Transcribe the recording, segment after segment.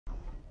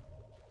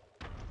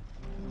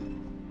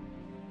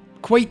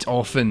Quite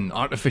often,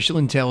 artificial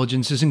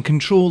intelligence is in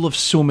control of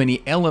so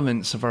many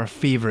elements of our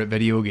favourite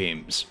video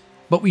games,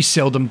 but we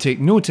seldom take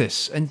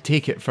notice and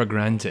take it for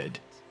granted.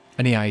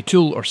 An AI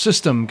tool or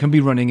system can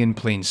be running in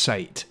plain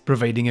sight,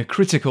 providing a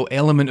critical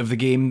element of the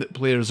game that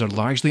players are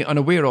largely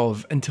unaware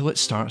of until it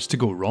starts to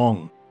go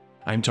wrong.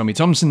 I'm Tommy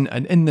Thompson,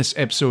 and in this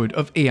episode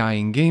of AI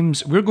in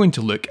Games, we're going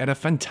to look at a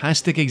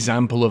fantastic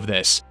example of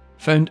this,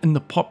 found in the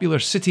popular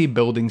city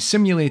building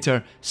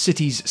simulator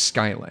Cities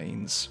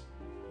Skylines.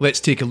 Let's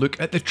take a look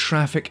at the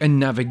traffic and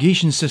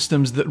navigation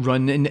systems that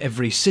run in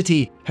every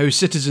city, how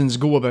citizens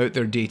go about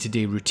their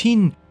day-to-day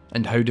routine,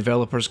 and how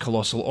developers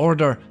Colossal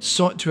Order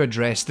sought to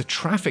address the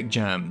traffic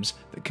jams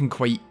that can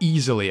quite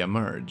easily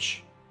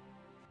emerge.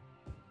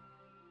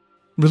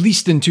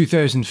 Released in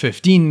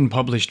 2015,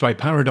 published by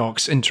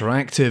Paradox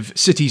Interactive,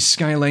 Cities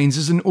Skylines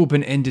is an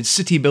open-ended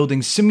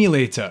city-building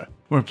simulator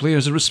where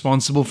players are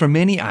responsible for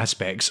many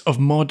aspects of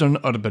modern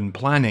urban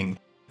planning.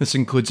 This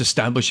includes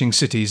establishing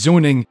city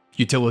zoning,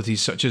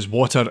 utilities such as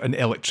water and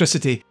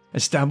electricity,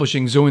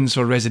 establishing zones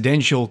for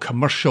residential,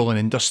 commercial and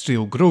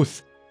industrial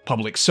growth,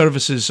 public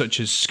services such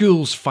as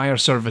schools, fire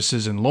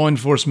services and law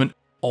enforcement,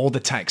 all the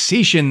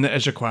taxation that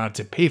is required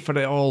to pay for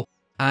it all,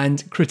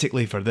 and,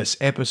 critically for this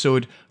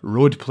episode,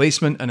 road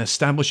placement and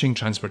establishing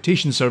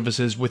transportation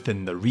services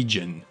within the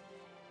region.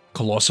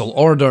 Colossal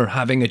Order,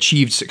 having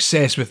achieved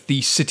success with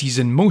the Cities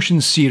in Motion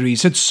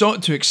series, had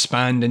sought to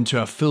expand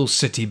into a full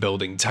city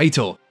building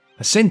title,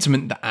 a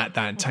sentiment that at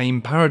that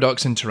time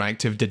Paradox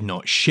Interactive did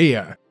not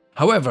share.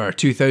 However,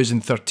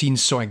 2013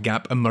 saw a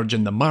gap emerge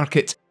in the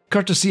market,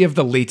 courtesy of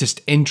the latest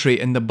entry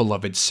in the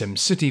beloved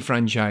SimCity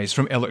franchise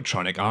from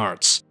Electronic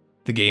Arts.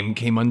 The game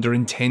came under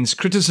intense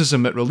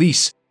criticism at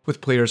release,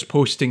 with players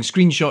posting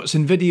screenshots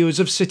and videos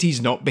of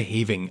cities not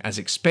behaving as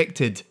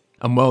expected.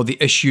 And while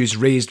the issues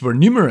raised were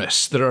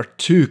numerous, there are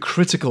two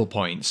critical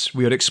points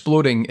we are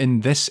exploring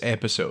in this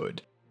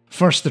episode.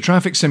 First, the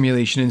traffic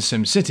simulation in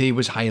SimCity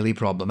was highly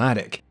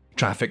problematic.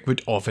 Traffic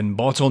would often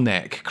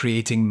bottleneck,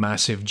 creating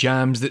massive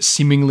jams that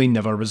seemingly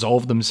never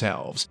resolved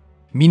themselves.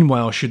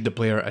 Meanwhile, should the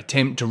player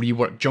attempt to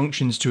rework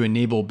junctions to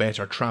enable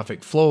better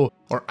traffic flow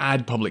or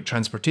add public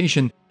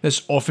transportation,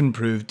 this often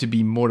proved to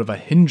be more of a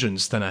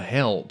hindrance than a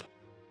help.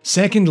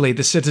 Secondly,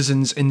 the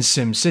citizens in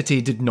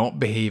SimCity did not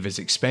behave as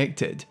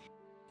expected.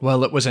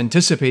 While it was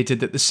anticipated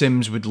that the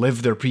Sims would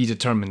live their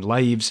predetermined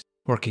lives,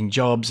 working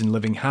jobs and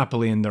living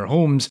happily in their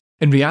homes,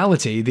 in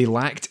reality they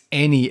lacked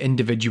any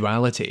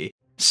individuality.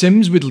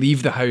 Sims would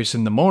leave the house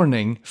in the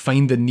morning,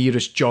 find the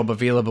nearest job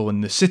available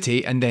in the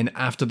city, and then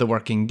after the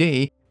working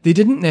day, they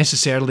didn't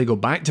necessarily go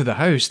back to the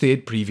house they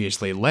had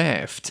previously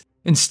left.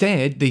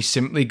 Instead, they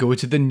simply go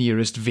to the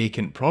nearest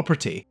vacant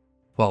property.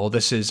 While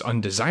this is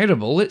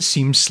undesirable, it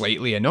seems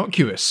slightly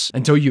innocuous,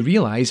 until you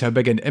realise how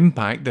big an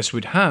impact this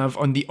would have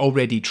on the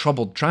already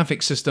troubled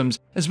traffic systems,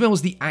 as well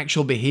as the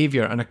actual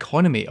behaviour and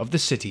economy of the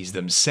cities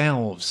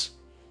themselves.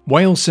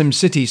 While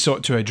SimCity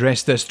sought to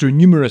address this through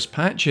numerous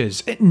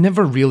patches, it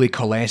never really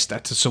coalesced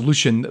at a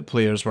solution that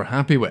players were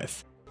happy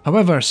with.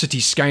 However,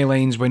 Cities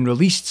Skylines, when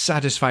released,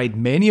 satisfied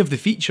many of the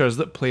features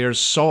that players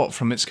sought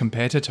from its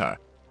competitor.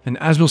 And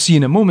as we'll see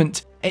in a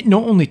moment, it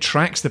not only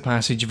tracks the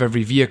passage of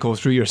every vehicle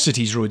through your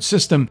city's road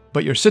system,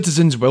 but your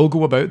citizens will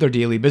go about their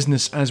daily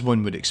business as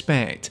one would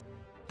expect.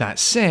 That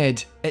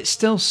said, it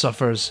still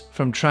suffers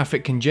from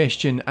traffic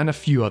congestion and a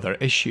few other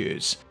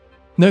issues.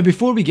 Now,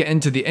 before we get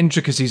into the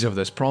intricacies of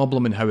this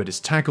problem and how it is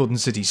tackled in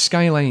Cities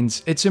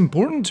Skylines, it's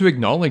important to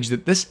acknowledge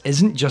that this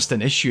isn't just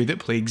an issue that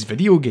plagues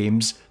video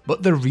games,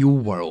 but the real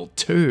world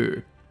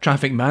too.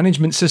 Traffic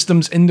management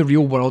systems in the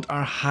real world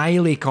are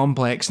highly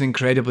complex and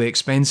incredibly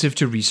expensive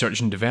to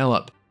research and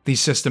develop.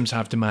 These systems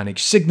have to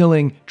manage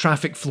signalling,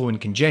 traffic flow and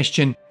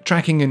congestion,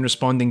 tracking and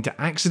responding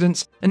to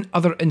accidents, and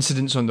other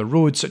incidents on the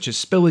road such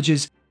as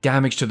spillages,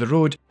 damage to the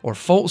road, or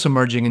faults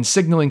emerging in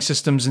signalling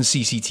systems and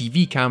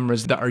CCTV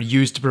cameras that are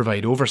used to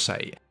provide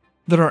oversight.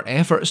 There are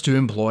efforts to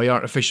employ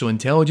artificial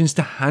intelligence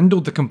to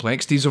handle the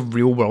complexities of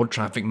real-world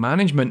traffic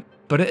management,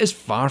 but it is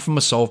far from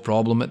a solved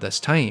problem at this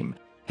time.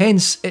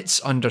 Hence, it's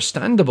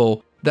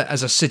understandable that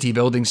as a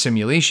city-building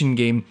simulation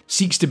game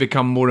seeks to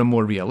become more and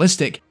more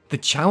realistic, the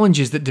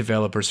challenges that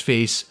developers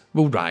face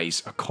will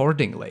rise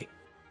accordingly.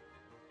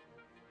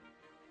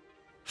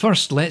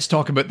 First, let's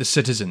talk about the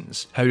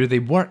citizens. How do they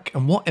work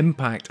and what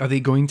impact are they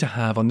going to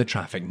have on the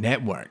traffic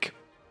network?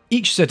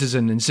 Each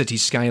citizen in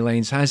Cities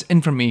Skylines has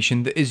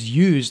information that is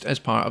used as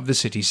part of the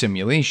city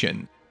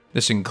simulation.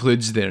 This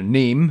includes their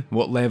name,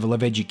 what level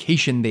of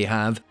education they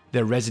have,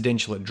 their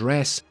residential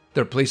address,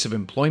 their place of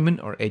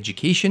employment or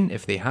education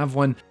if they have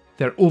one,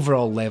 their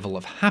overall level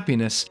of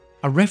happiness,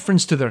 a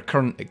reference to their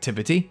current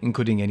activity,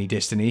 including any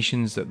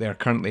destinations that they are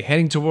currently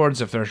heading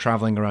towards if they're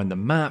travelling around the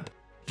map,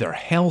 their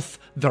health,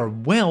 their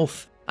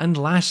wealth, and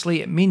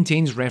lastly, it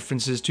maintains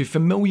references to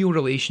familial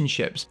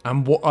relationships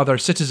and what other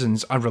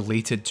citizens are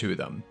related to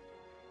them.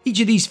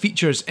 Each of these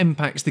features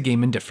impacts the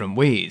game in different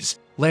ways.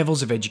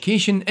 Levels of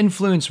education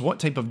influence what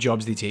type of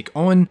jobs they take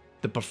on,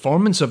 the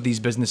performance of these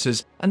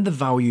businesses, and the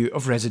value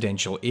of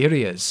residential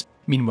areas.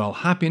 Meanwhile,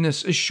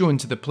 happiness is shown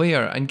to the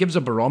player and gives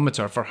a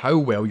barometer for how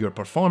well you're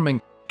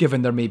performing,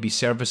 given there may be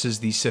services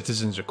these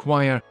citizens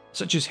require,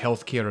 such as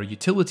healthcare or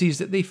utilities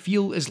that they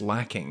feel is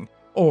lacking,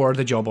 or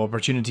the job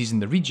opportunities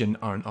in the region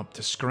aren't up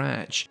to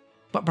scratch.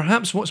 But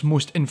perhaps what's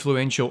most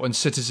influential on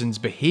citizens'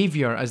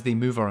 behaviour as they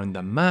move around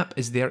the map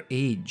is their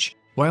age.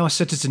 While a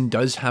citizen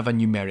does have a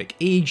numeric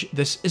age,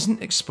 this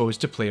isn't exposed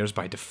to players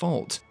by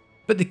default.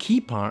 But the key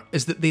part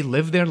is that they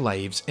live their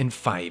lives in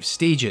 5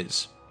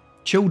 stages.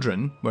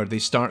 Children, where they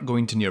start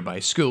going to nearby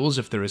schools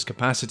if there is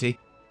capacity,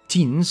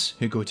 teens,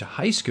 who go to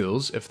high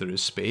schools if there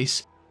is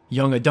space,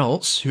 young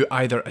adults, who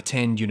either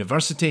attend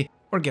university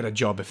or get a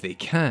job if they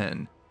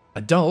can,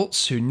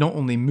 adults, who not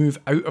only move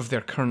out of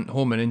their current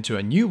home and into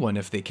a new one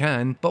if they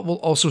can, but will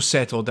also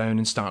settle down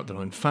and start their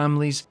own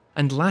families,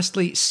 and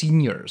lastly,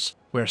 seniors,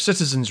 where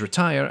citizens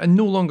retire and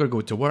no longer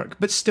go to work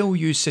but still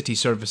use city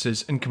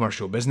services and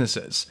commercial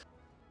businesses.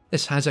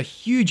 This has a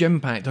huge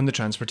impact on the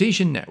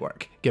transportation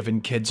network,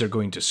 given kids are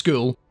going to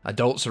school,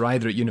 adults are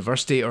either at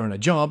university or in a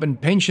job, and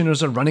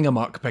pensioners are running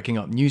amok picking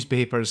up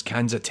newspapers,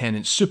 cans of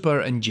Tennant Super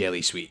and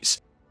jelly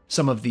sweets.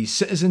 Some of these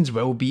citizens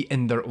will be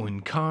in their own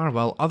car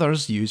while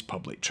others use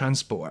public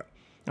transport.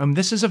 And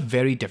this is a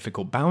very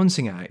difficult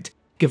balancing act,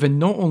 given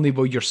not only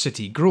will your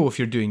city grow if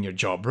you're doing your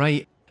job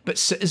right, but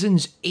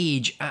citizens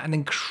age at an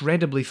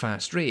incredibly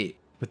fast rate,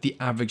 with the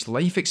average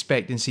life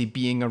expectancy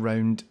being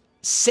around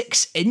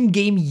 6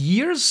 in-game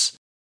years?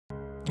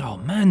 Oh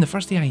man, the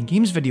first AI in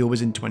Games video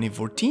was in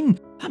 2014.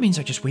 That means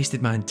I just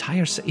wasted my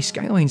entire City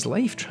Skylines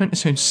life trying to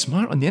sound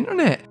smart on the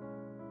internet.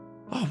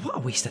 Oh, what a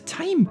waste of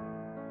time.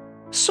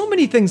 So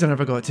many things I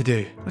never got to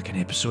do, like an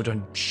episode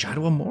on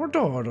Shadow of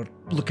Mordor, or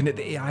looking at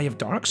the AI of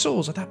Dark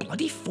Souls, or that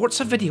bloody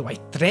Forza video I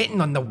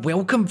threatened on the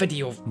welcome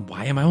video.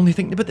 Why am I only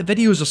thinking about the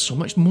videos? There's so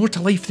much more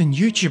to life than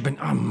YouTube, and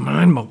oh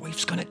man, my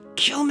wife's gonna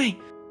kill me.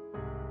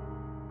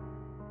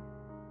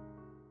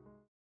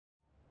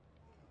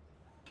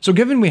 So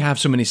given we have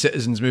so many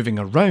citizens moving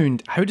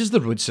around, how does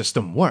the road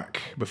system work?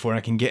 Before I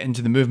can get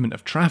into the movement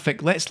of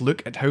traffic, let's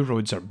look at how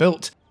roads are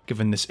built,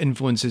 given this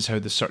influences how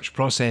the search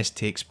process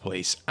takes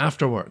place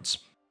afterwards.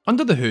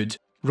 Under the hood,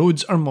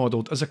 roads are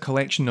modelled as a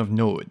collection of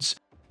nodes.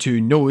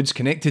 2 nodes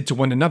connected to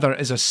one another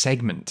is a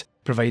segment,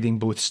 providing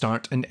both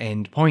start and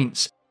end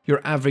points.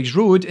 Your average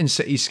road in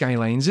City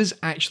Skylines is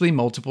actually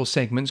multiple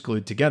segments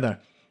glued together,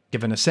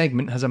 given a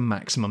segment has a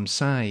maximum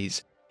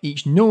size.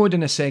 Each node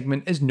in a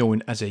segment is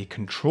known as a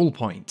control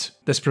point.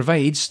 This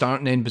provides start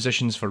and end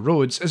positions for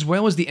roads, as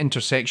well as the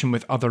intersection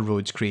with other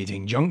roads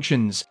creating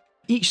junctions.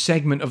 Each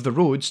segment of the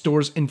road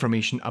stores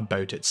information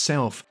about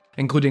itself,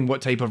 including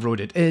what type of road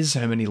it is,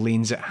 how many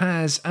lanes it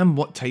has, and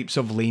what types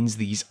of lanes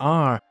these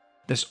are.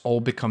 This all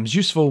becomes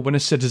useful when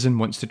a citizen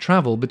wants to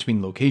travel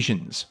between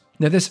locations.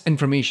 Now this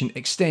information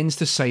extends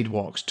to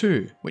sidewalks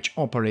too, which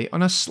operate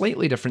on a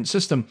slightly different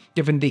system,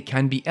 given they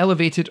can be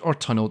elevated or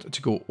tunnelled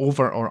to go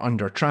over or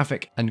under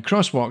traffic, and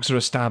crosswalks are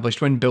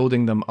established when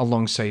building them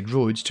alongside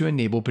roads to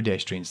enable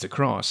pedestrians to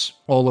cross.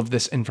 All of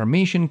this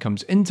information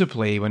comes into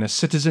play when a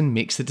citizen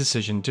makes the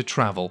decision to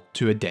travel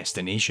to a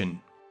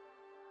destination.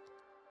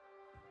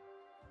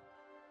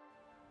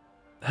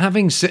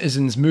 Having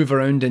citizens move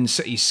around in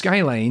City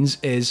Skylines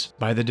is,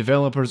 by the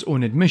developer's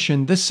own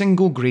admission, the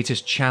single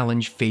greatest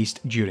challenge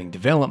faced during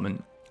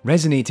development,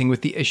 resonating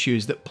with the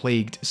issues that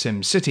plagued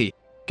SimCity,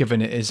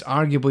 given it is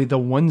arguably the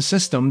one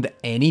system that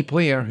any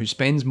player who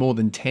spends more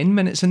than 10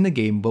 minutes in the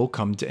game will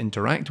come to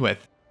interact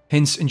with,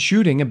 hence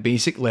ensuring a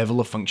basic level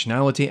of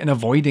functionality and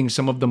avoiding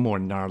some of the more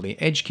gnarly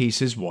edge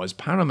cases was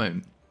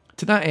paramount.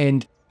 To that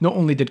end, not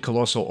only did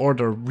Colossal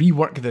Order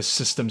rework this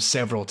system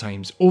several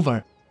times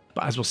over,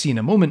 but as we'll see in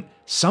a moment,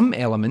 some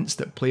elements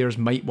that players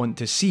might want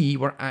to see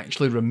were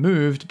actually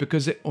removed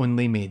because it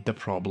only made the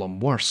problem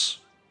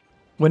worse.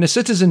 When a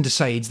citizen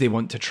decides they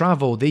want to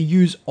travel, they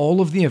use all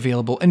of the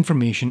available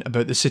information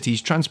about the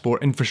city's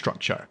transport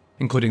infrastructure,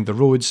 including the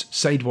roads,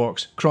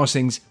 sidewalks,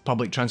 crossings,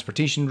 public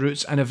transportation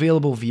routes, and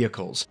available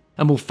vehicles,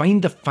 and will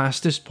find the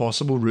fastest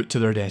possible route to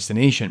their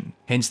destination.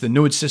 Hence, the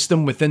node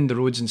system within the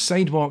roads and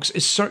sidewalks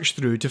is searched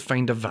through to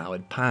find a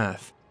valid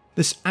path.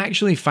 This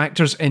actually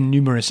factors in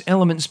numerous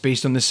elements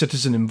based on the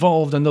citizen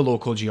involved and the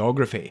local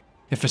geography.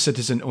 If a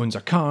citizen owns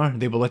a car,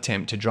 they will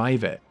attempt to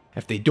drive it.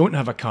 If they don't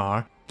have a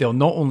car, they'll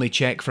not only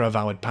check for a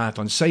valid path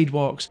on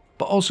sidewalks,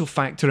 but also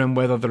factor in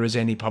whether there is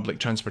any public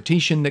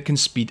transportation that can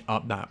speed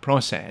up that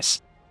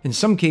process. In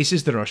some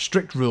cases, there are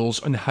strict rules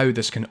on how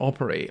this can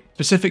operate.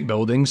 Specific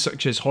buildings,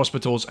 such as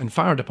hospitals and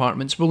fire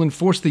departments, will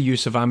enforce the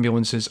use of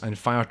ambulances and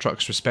fire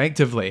trucks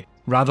respectively,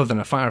 rather than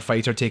a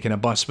firefighter taking a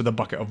bus with a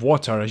bucket of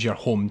water as your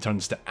home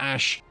turns to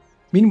ash.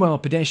 Meanwhile,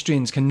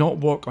 pedestrians cannot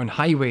walk on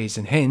highways,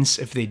 and hence,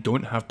 if they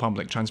don't have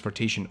public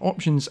transportation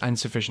options and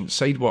sufficient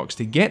sidewalks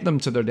to get them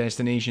to their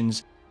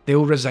destinations, they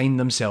will resign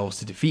themselves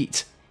to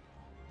defeat.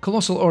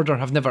 Colossal Order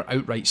have never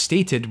outright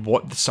stated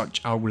what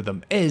such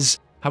algorithm is.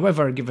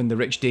 However, given the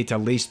rich data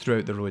laced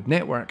throughout the road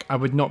network, I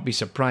would not be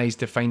surprised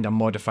to find a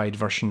modified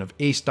version of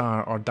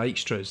A-Star or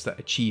Dijkstra's that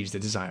achieves the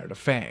desired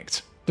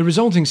effect. The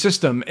resulting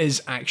system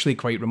is actually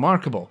quite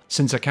remarkable,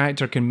 since a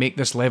character can make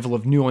this level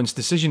of nuanced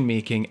decision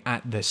making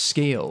at this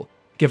scale,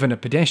 given a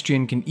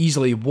pedestrian can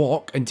easily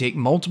walk and take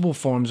multiple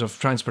forms of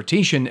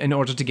transportation in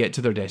order to get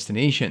to their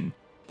destination.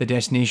 The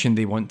destination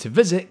they want to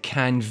visit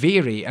can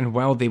vary, and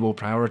while they will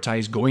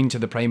prioritise going to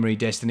the primary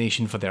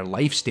destination for their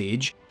life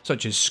stage,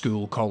 such as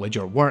school, college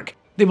or work,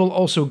 they will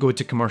also go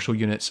to commercial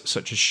units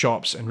such as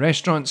shops and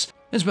restaurants,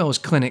 as well as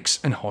clinics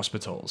and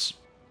hospitals.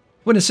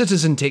 When a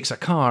citizen takes a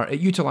car,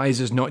 it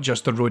utilises not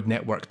just the road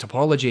network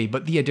topology,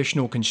 but the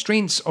additional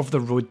constraints of the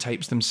road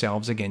types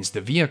themselves against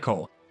the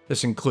vehicle.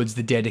 This includes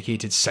the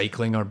dedicated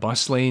cycling or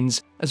bus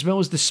lanes, as well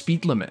as the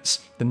speed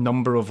limits, the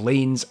number of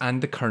lanes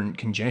and the current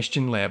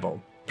congestion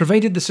level.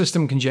 Provided the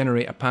system can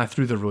generate a path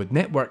through the road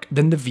network,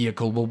 then the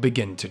vehicle will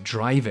begin to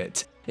drive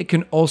it. It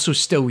can also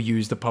still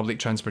use the public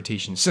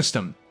transportation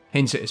system.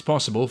 Hence it is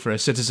possible for a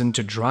citizen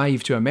to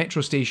drive to a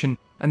metro station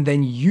and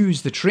then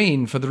use the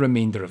train for the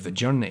remainder of the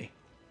journey.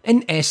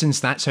 In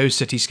essence, that's how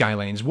City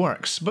Skylines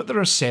works, but there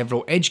are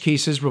several edge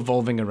cases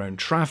revolving around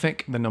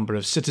traffic, the number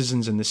of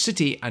citizens in the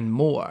city, and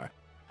more.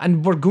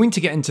 And we're going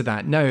to get into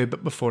that now,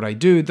 but before I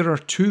do, there are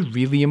two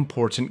really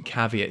important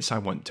caveats I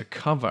want to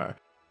cover.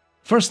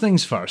 First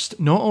things first,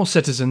 not all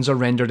citizens are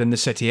rendered in the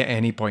city at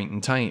any point in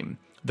time.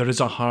 There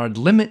is a hard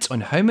limit on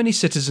how many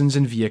citizens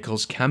and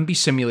vehicles can be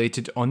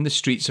simulated on the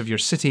streets of your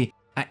city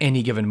at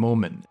any given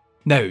moment.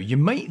 Now, you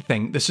might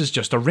think this is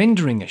just a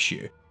rendering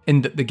issue,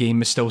 in that the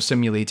game is still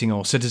simulating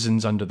all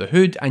citizens under the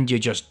hood and you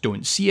just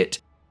don't see it.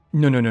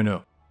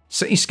 No.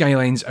 City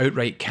Skylines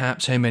outright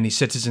caps how many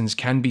citizens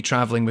can be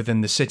travelling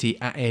within the city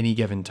at any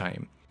given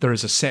time. There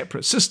is a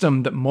separate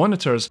system that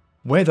monitors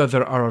whether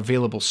there are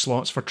available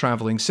slots for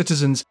travelling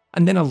citizens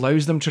and then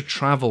allows them to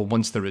travel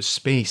once there is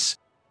space.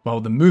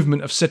 While the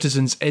movement of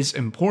citizens is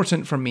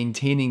important for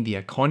maintaining the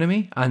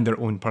economy and their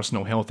own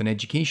personal health and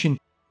education,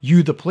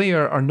 you, the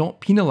player, are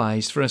not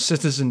penalised for a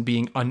citizen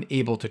being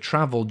unable to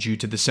travel due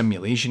to the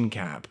simulation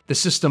cap. The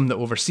system that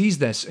oversees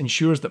this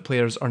ensures that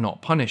players are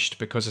not punished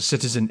because a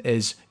citizen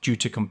is, due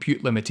to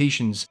compute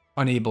limitations,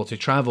 unable to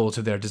travel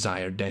to their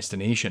desired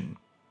destination.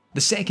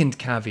 The second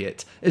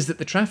caveat is that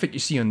the traffic you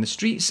see on the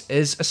streets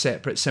is a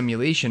separate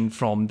simulation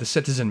from the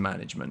citizen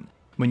management.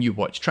 When you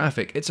watch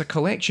traffic, it's a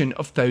collection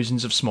of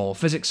thousands of small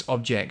physics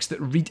objects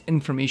that read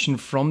information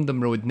from the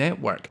road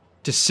network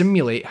to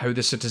simulate how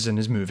the citizen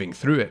is moving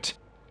through it.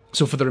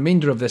 So for the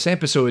remainder of this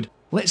episode,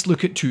 let's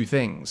look at two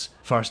things.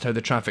 First, how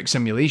the traffic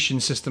simulation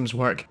systems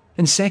work,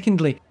 and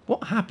secondly,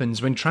 what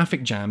happens when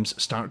traffic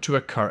jams start to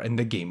occur in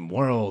the game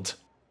world.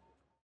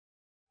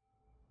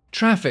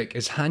 Traffic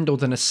is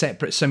handled in a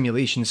separate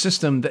simulation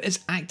system that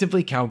is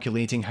actively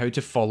calculating how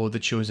to follow the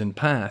chosen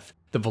path,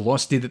 the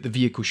velocity that the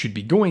vehicle should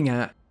be going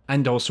at,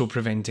 and also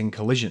preventing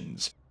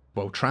collisions.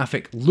 While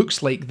traffic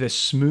looks like this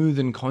smooth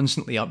and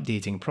constantly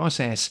updating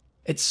process,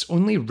 it's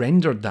only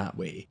rendered that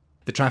way.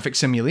 The traffic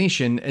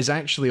simulation is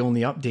actually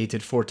only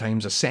updated 4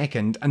 times a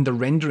second, and the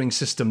rendering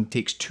system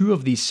takes 2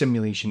 of these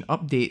simulation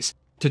updates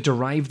to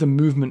derive the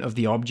movement of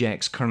the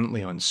objects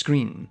currently on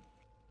screen.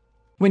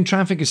 When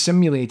traffic is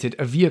simulated,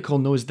 a vehicle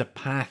knows the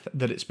path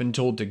that it's been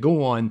told to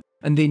go on,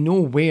 and they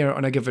know where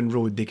on a given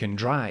road they can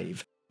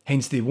drive.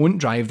 Hence they won't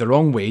drive the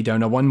wrong way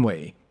down a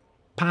one-way.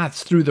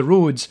 Paths through the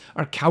roads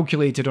are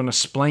calculated on a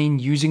spline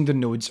using the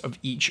nodes of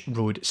each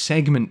road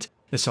segment.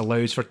 This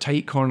allows for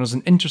tight corners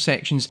and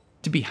intersections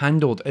to be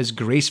handled as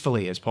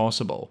gracefully as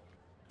possible.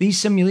 These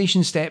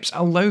simulation steps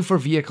allow for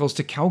vehicles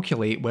to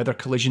calculate whether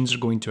collisions are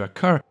going to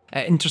occur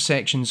at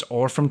intersections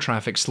or from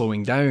traffic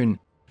slowing down.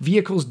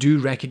 Vehicles do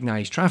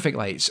recognise traffic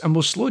lights and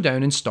will slow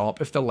down and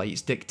stop if the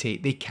lights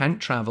dictate they can't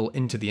travel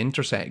into the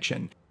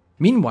intersection.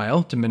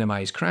 Meanwhile, to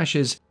minimise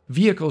crashes,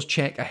 vehicles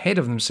check ahead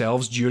of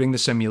themselves during the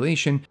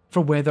simulation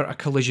for whether a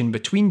collision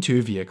between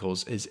 2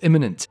 vehicles is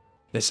imminent.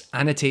 This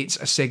annotates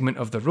a segment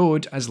of the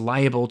road as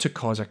liable to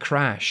cause a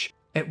crash,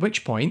 at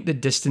which point the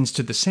distance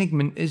to the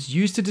segment is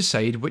used to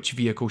decide which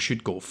vehicle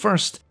should go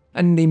first,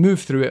 and they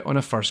move through it on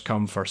a first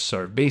come first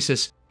served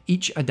basis,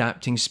 each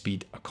adapting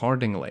speed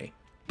accordingly.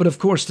 But of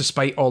course,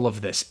 despite all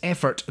of this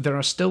effort, there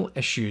are still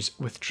issues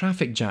with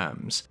traffic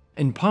jams.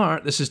 In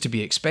part, this is to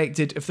be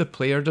expected if the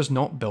player does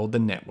not build the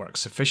network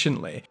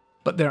sufficiently,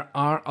 but there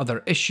are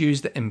other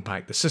issues that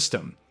impact the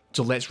system.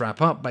 So let's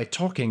wrap up by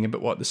talking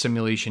about what the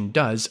simulation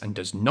does and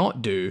does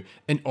not do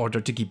in order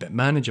to keep it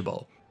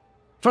manageable.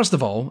 First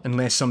of all,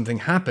 unless something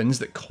happens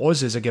that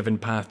causes a given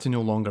path to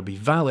no longer be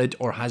valid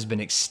or has been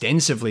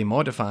extensively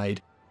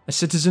modified, a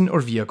citizen or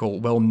vehicle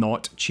will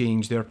not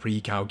change their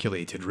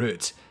pre-calculated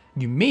route.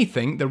 You may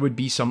think there would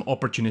be some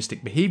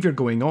opportunistic behaviour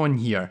going on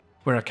here,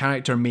 where a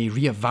character may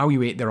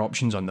re-evaluate their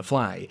options on the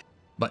fly,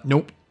 but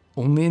nope,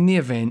 only in the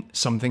event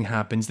something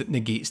happens that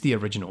negates the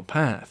original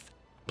path.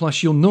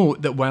 Plus, you'll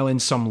note that while in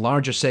some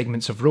larger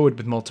segments of road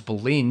with multiple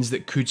lanes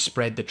that could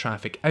spread the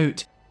traffic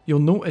out, you'll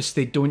notice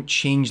they don't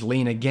change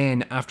lane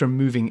again after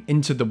moving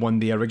into the one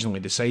they originally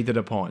decided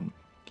upon,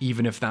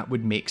 even if that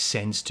would make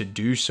sense to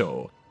do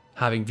so.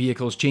 Having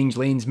vehicles change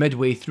lanes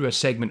midway through a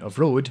segment of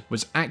road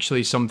was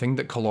actually something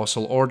that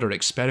Colossal Order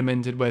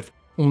experimented with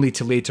only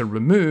to later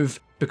remove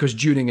because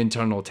during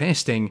internal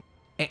testing,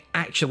 it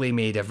actually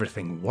made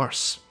everything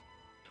worse.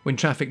 When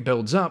traffic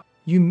builds up,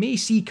 you may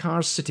see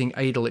cars sitting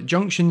idle at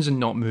junctions and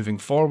not moving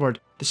forward,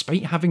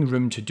 despite having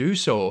room to do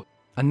so,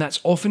 and that's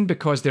often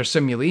because their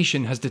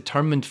simulation has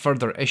determined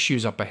further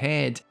issues up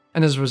ahead,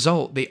 and as a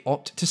result they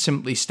opt to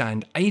simply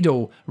stand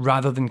idle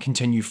rather than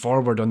continue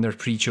forward on their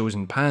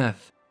pre-chosen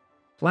path.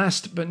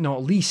 Last but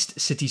not least,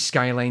 City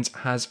Skylines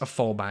has a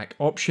fallback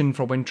option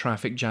for when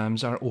traffic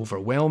jams are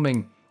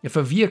overwhelming. If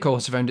a vehicle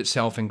has found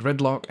itself in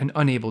gridlock and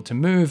unable to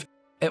move,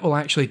 it will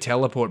actually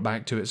teleport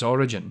back to its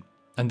origin,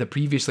 and the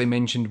previously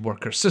mentioned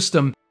worker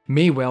system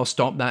may well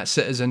stop that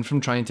citizen from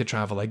trying to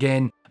travel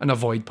again and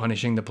avoid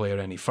punishing the player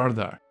any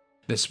further.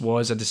 This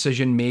was a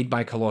decision made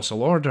by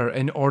Colossal Order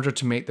in order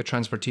to make the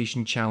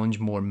transportation challenge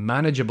more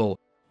manageable,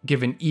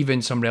 given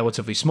even some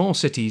relatively small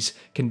cities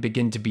can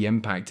begin to be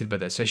impacted by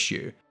this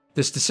issue.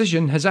 This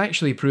decision has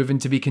actually proven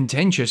to be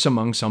contentious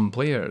among some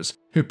players,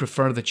 who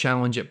prefer the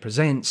challenge it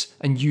presents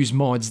and use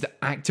mods that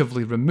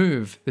actively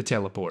remove the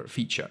teleport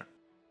feature.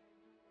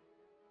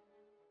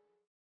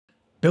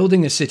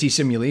 Building a city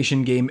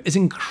simulation game is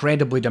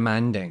incredibly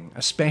demanding,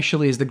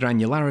 especially as the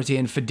granularity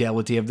and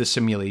fidelity of the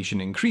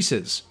simulation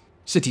increases.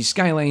 City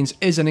Skylines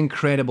is an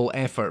incredible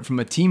effort from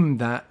a team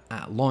that,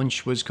 at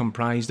launch, was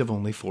comprised of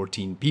only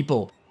 14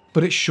 people,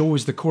 but it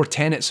shows the core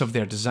tenets of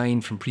their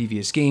design from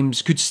previous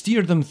games could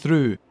steer them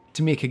through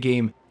to make a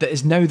game that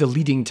is now the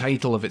leading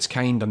title of its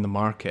kind on the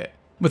market,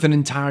 with an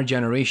entire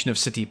generation of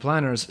city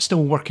planners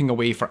still working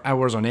away for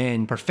hours on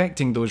end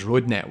perfecting those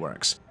road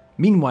networks.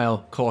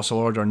 Meanwhile, Colossal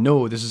Order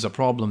know this is a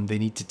problem they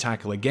need to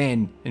tackle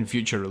again in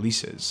future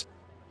releases.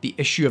 The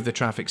issue of the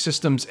traffic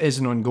systems is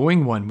an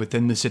ongoing one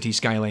within the City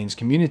Skylines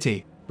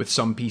community, with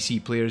some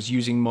PC players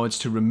using mods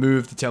to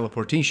remove the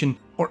teleportation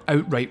or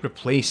outright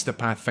replace the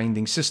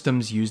pathfinding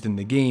systems used in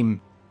the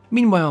game.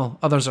 Meanwhile,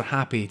 others are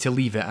happy to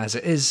leave it as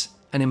it is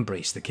and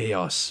embrace the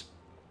chaos.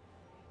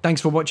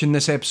 Thanks for watching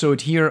this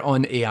episode here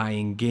on AI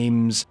in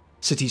Games.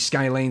 City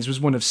Skylines was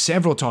one of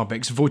several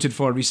topics voted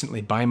for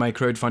recently by my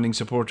crowdfunding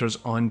supporters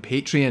on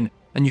Patreon,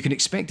 and you can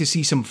expect to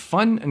see some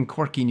fun and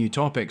quirky new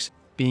topics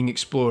being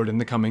explored in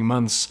the coming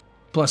months.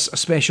 Plus, a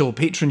special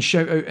patron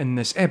shout out in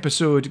this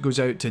episode goes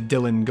out to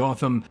Dylan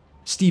Gotham,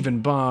 Stephen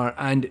Barr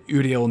and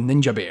Uriel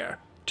Ninja Bear.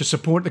 To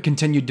support the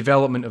continued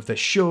development of this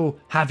show,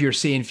 have your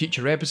say in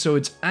future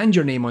episodes and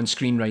your name on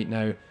screen right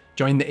now,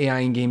 join the AI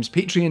in Games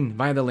Patreon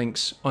via the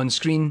links on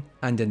screen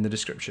and in the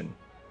description.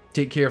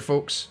 Take care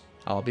folks,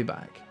 I'll be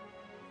back.